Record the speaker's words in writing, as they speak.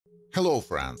Hello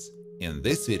friends! In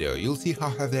this video you'll see how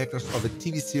have the actors of the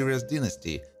TV series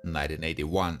Dynasty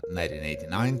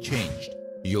 1981-1989 changed.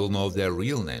 You'll know their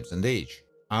real names and age.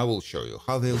 I will show you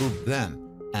how they looked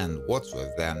then and what's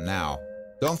with them now.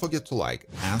 Don't forget to like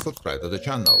and subscribe to the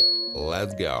channel.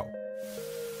 Let's go!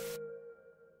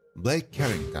 Blake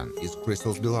Carrington is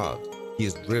Crystal's beloved. He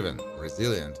is driven,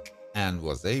 resilient, and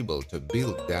was able to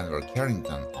build Denver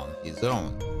Carrington on his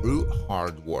own through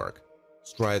hard work.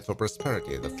 Strive for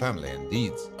prosperity, the family and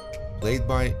deeds, played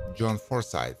by John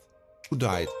Forsythe, who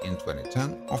died in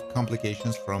 2010 of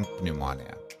complications from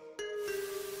pneumonia.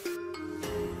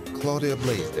 Claudia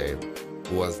Blaisdell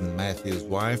was Matthew's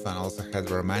wife and also had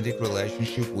a romantic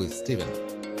relationship with Stephen.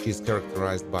 She is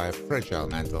characterized by a fragile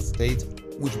mental state,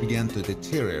 which began to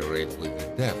deteriorate with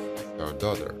the death of her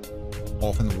daughter.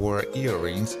 Often wore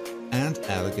earrings and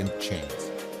elegant chains,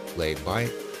 played by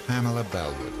Pamela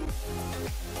Bellwood.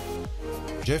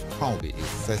 Jeff Colby is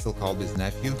Cecil Colby's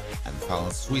nephew and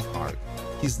Fallon's sweetheart.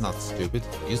 He's not stupid,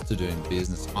 used to doing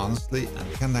business honestly,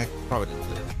 and can act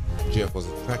providently. Jeff was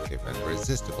attractive and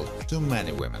irresistible to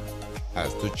many women.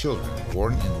 Has two children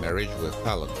born in marriage with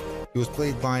Fallon. He was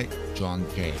played by John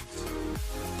James.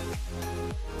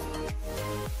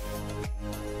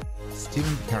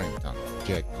 Stephen Carrington,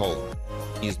 Jack Coleman,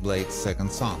 is Blake's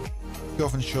second son. He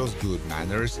often shows good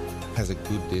manners, has a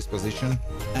good disposition,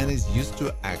 and is used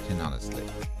to acting honestly.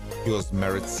 He was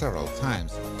married several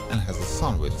times and has a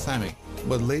son with Sammy,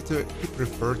 but later he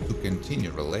preferred to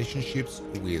continue relationships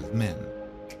with men.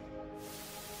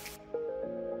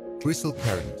 Crystal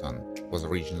Carrington was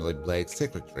originally Blake's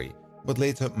secretary, but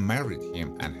later married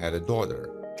him and had a daughter.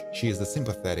 She is a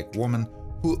sympathetic woman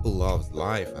who loves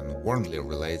life and warmly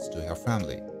relates to her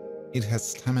family. It has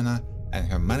stamina, and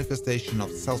her manifestation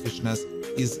of selfishness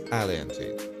is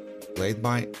alienated, played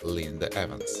by Linda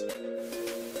Evans.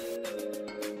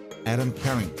 Adam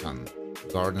Carrington,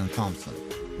 Gordon Thompson,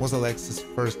 was Alexis'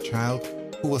 first child,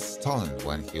 who was stolen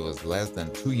when he was less than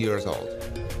 2 years old.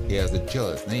 He has a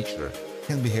jealous nature,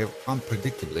 can behave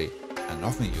unpredictably, and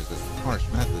often uses harsh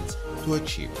methods to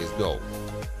achieve his goal.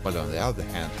 But on the other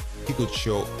hand, he could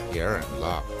show care and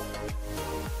love.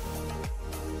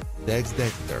 Dex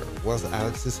Dexter was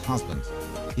Alex's husband.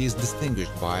 He is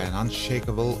distinguished by an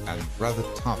unshakable and rather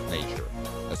tough nature,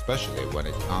 especially when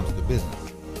it comes to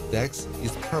business. Dex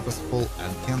is purposeful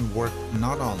and can work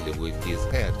not only with his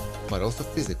head, but also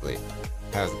physically.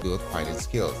 Has good fighting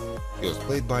skills. He was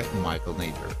played by Michael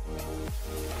Nader.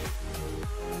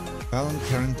 Fallon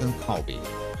Carrington Colby,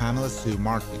 Pamela Sue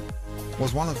Martin,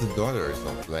 was one of the daughters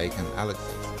of Blake and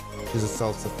Alexis. She's a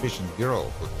self-sufficient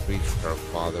girl who treats her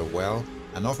father well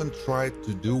and often tried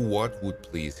to do what would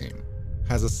please him.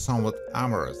 Has a somewhat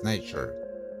amorous nature,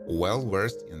 well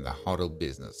versed in the hotel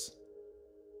business.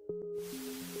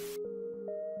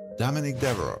 Dominique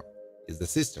Devereaux is the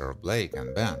sister of Blake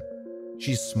and Ben.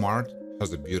 She's smart,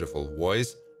 has a beautiful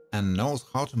voice, and knows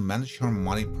how to manage her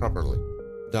money properly.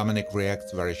 Dominique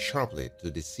reacts very sharply to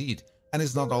deceit and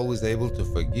is not always able to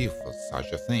forgive for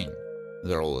such a thing.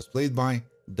 The role is played by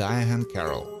Diane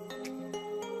Carroll.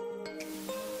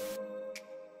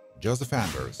 Joseph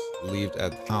Anders lived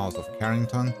at the house of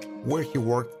Carrington, where he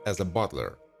worked as a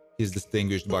butler. He is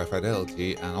distinguished by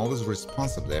fidelity and always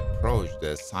responsibly approached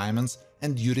the assignments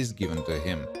and duties given to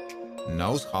him.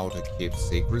 Knows how to keep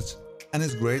secrets and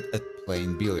is great at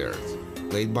playing billiards,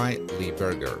 played by Lee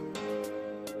Berger.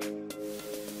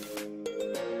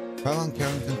 Fallon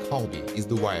Carrington Colby is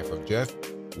the wife of Jeff,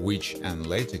 which and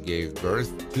later gave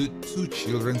birth to 2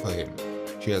 children for him.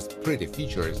 She has pretty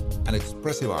features and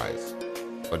expressive eyes.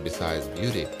 But besides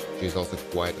beauty, she is also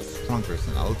quite a strong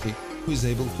personality who is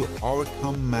able to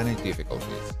overcome many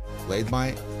difficulties, played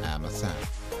by Emma Sands.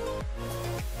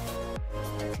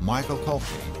 Michael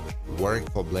Colkney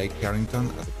worked for Blake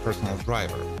Carrington as a personal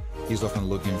driver. He is often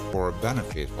looking for a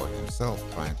benefit for himself,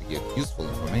 trying to get useful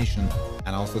information,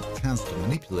 and also tends to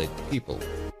manipulate people,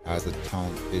 has a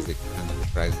toned physique and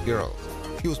attracts girls.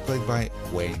 He was played by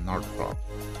Wayne Northrop.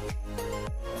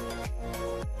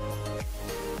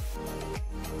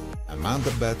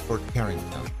 Amanda Bedford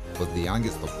Carrington was the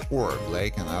youngest of 4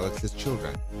 Blake and Alex's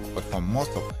children, but for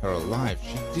most of her life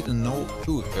she didn't know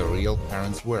who her real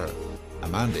parents were.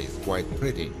 Amanda is quite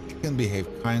pretty, can behave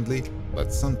kindly,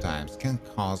 but sometimes can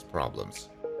cause problems.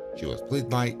 She was played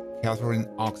by Catherine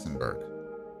Oxenberg.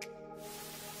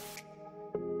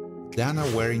 Dana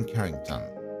Waring Carrington,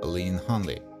 Lynn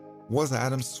Hunley, was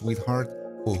Adam's sweetheart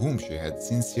for whom she had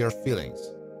sincere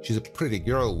feelings. She's a pretty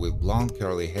girl with blonde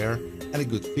curly hair and a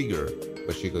good figure,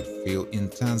 but she could feel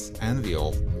intense envy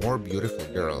of more beautiful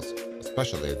girls,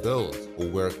 especially those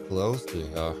who were close to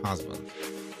her husband.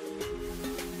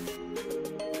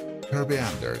 Kirby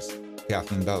Anders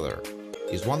Kathleen Beller,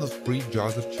 is one of three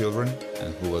Joseph children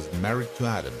and who was married to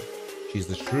Adam. She's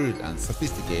a shrewd and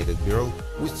sophisticated girl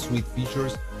with sweet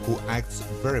features who acts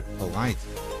very polite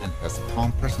and has a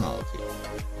calm personality,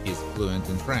 is fluent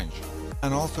in French,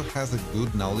 and also has a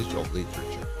good knowledge of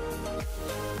literature.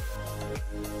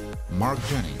 Mark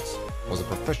Jennings was a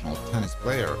professional tennis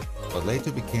player, but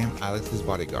later became Alex's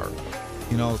bodyguard.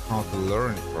 He knows how to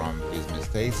learn from his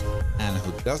mistakes and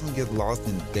who doesn't get lost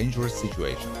in dangerous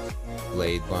situations,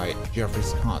 played by Jeffrey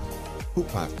Scott, who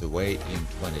passed away in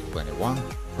 2021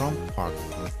 from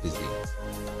Parkinson's disease.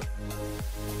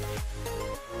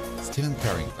 Stephen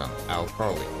Carrington, Al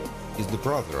Crowley, is the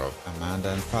brother of Amanda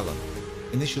and Fallon.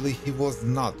 Initially, he was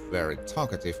not very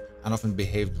talkative and often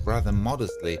behaved rather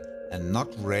modestly and not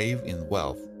rave in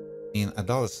wealth. In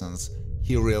adolescence,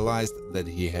 he realized that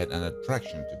he had an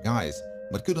attraction to guys,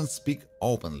 but couldn't speak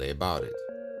openly about it.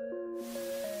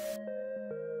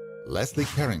 Leslie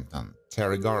Carrington,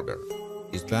 Terry Garber,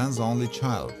 is Ben's only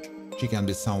child. She can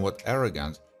be somewhat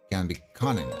arrogant, can be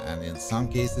cunning, and in some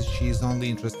cases she is only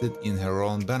interested in her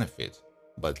own benefit.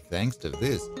 But thanks to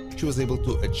this, she was able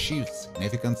to achieve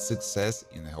significant success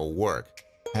in her work,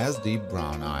 has deep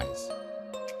brown eyes.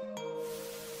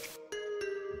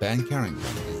 Ben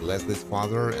Carrington is Leslie's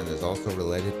father and is also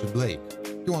related to Blake.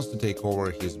 He wants to take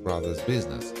over his brother's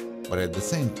business, but at the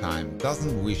same time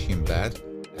doesn't wish him bad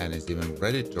and is even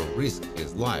ready to risk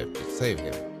his life to save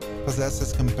him.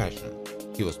 Possesses compassion.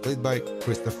 He was played by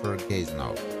Christopher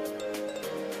Gazenow.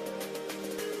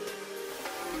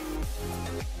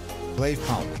 Clay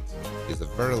Falmouth is a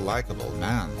very likable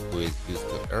man who is used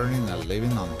to earning a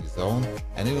living on his own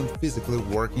and even physically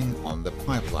working on the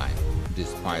pipeline,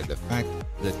 despite the fact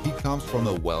that he comes from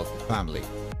a wealthy family.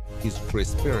 He's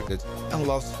free-spirited and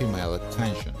loves female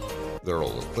attention. The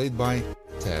role is played by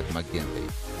Ted McGinley.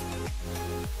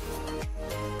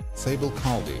 Sable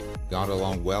Colby got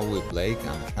along well with Blake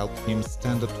and helped him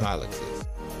stand up to Alexis.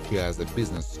 She has a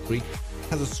business streak,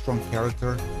 has a strong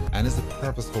character, and is a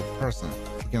purposeful person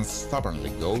who can stubbornly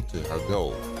go to her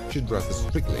goal. She dresses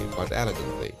strictly but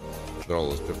elegantly. The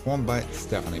role is performed by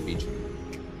Stephanie Beacham.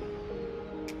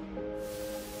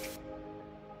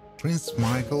 Prince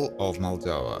Michael of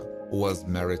Moldova was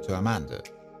married to Amanda.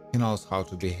 He knows how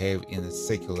to behave in a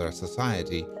secular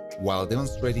society while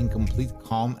demonstrating complete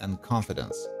calm and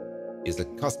confidence. He is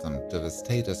accustomed to the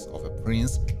status of a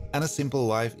prince, and a simple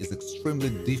life is extremely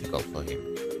difficult for him,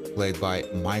 played by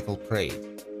Michael Prairie.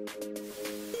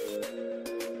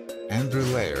 Andrew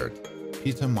Laird,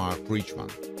 Peter Mark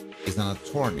Richmond, is an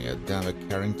attorney at Denver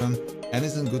Carrington and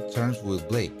is in good terms with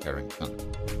Blake Carrington.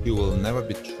 He will never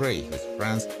betray his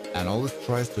friends and always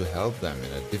tries to help them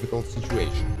in a difficult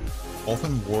situation.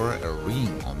 Often wore a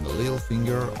ring on the little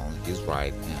finger on his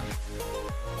right hand.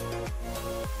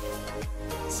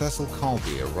 Cecil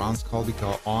Colby runs Colby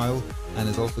Car Oil and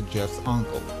is also Jeff's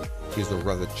uncle. He is a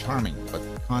rather charming but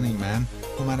cunning man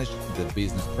who managed the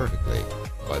business perfectly,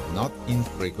 but not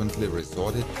infrequently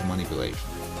resorted to manipulation,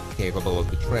 capable of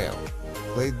betrayal,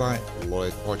 played by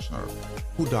Lloyd Ochner,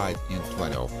 who died in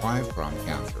 2005 from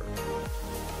cancer.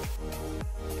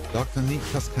 Dr. Nick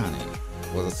Toscani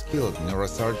was a skilled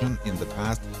neurosurgeon in the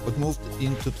past but moved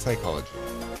into psychology.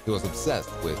 He was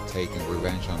obsessed with taking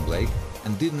revenge on Blake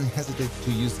and didn't hesitate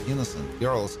to use innocent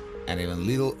girls and even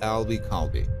little Albie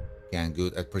Colby, can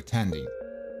good at pretending.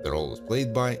 The role was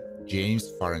played by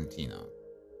James Farentino.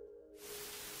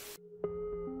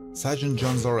 Sergeant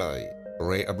John Zorelli,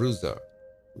 Ray Abruzzo,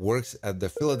 works at the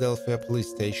Philadelphia police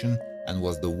station and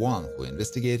was the one who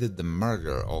investigated the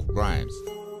murder of Grimes.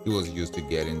 He was used to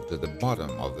getting to the bottom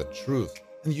of the truth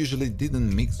and usually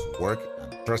didn't mix work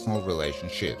and personal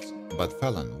relationships, but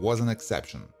Fallon was an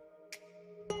exception.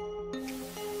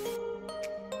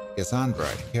 Cassandra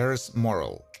Harris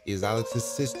Morrill is Alex's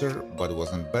sister but was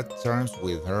on bad terms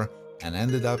with her and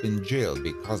ended up in jail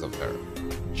because of her.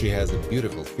 She has a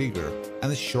beautiful figure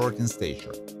and is short in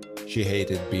stature. She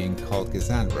hated being called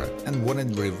Cassandra and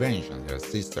wanted revenge on her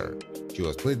sister. She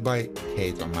was played by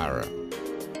Kate O'Mara.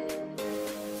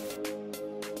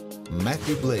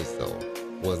 Matthew Blaisdell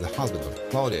was the husband of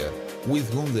Claudia,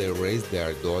 with whom they raised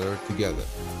their daughter together.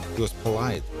 He was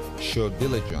polite, showed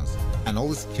diligence, and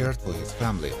always cared for his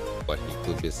family, but he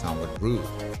could be somewhat rude.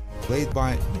 Played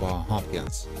by Bob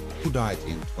Hopkins, who died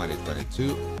in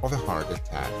 2022 of a heart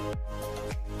attack.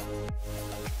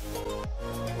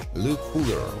 Luke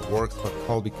Fuller works for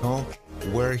Colby Co.,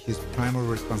 where his primary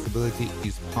responsibility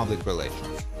is public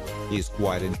relations. He is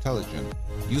quite intelligent,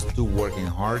 used to working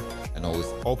hard, and always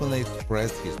openly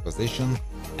expressed his position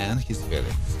and his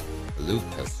feelings. Luke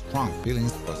has strong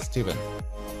feelings for Stephen.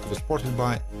 He was portrayed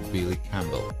by Billy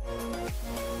Campbell.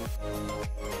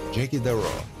 Jackie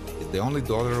Darrow is the only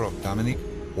daughter of Dominic,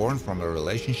 born from a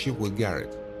relationship with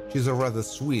Garrett. She's a rather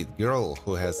sweet girl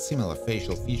who has similar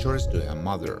facial features to her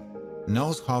mother,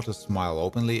 knows how to smile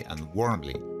openly and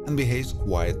warmly, and behaves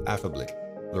quite affably.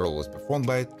 The role was performed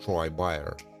by Troy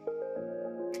Bayer.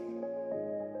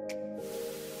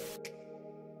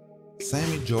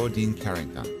 Sammy Jo Dean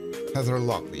Carrington, Heather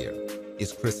Locklear,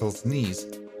 is Crystal's niece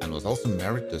and was also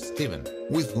married to Steven,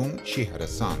 with whom she had a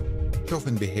son. She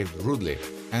often behaved rudely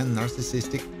and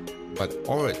narcissistic, but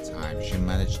over time she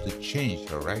managed to change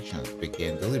her actions,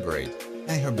 became deliberate,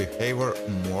 and her behavior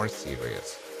more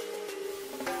serious.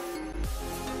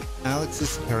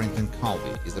 Alexis Carrington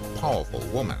Colby is a powerful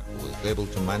woman who is able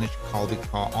to manage Colby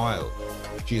Car Oil.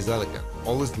 She is elegant,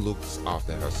 always looks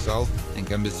after herself, and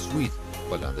can be sweet,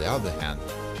 but on the other hand,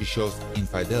 she shows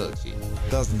infidelity,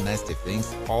 does nasty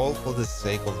things, all for the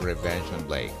sake of revenge on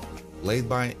Blake. Played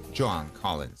by Joan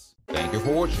Collins. Thank you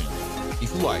for watching.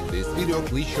 If you like this video,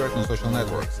 please share it on social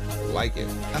networks, like it,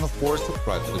 and of course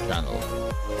subscribe to the channel.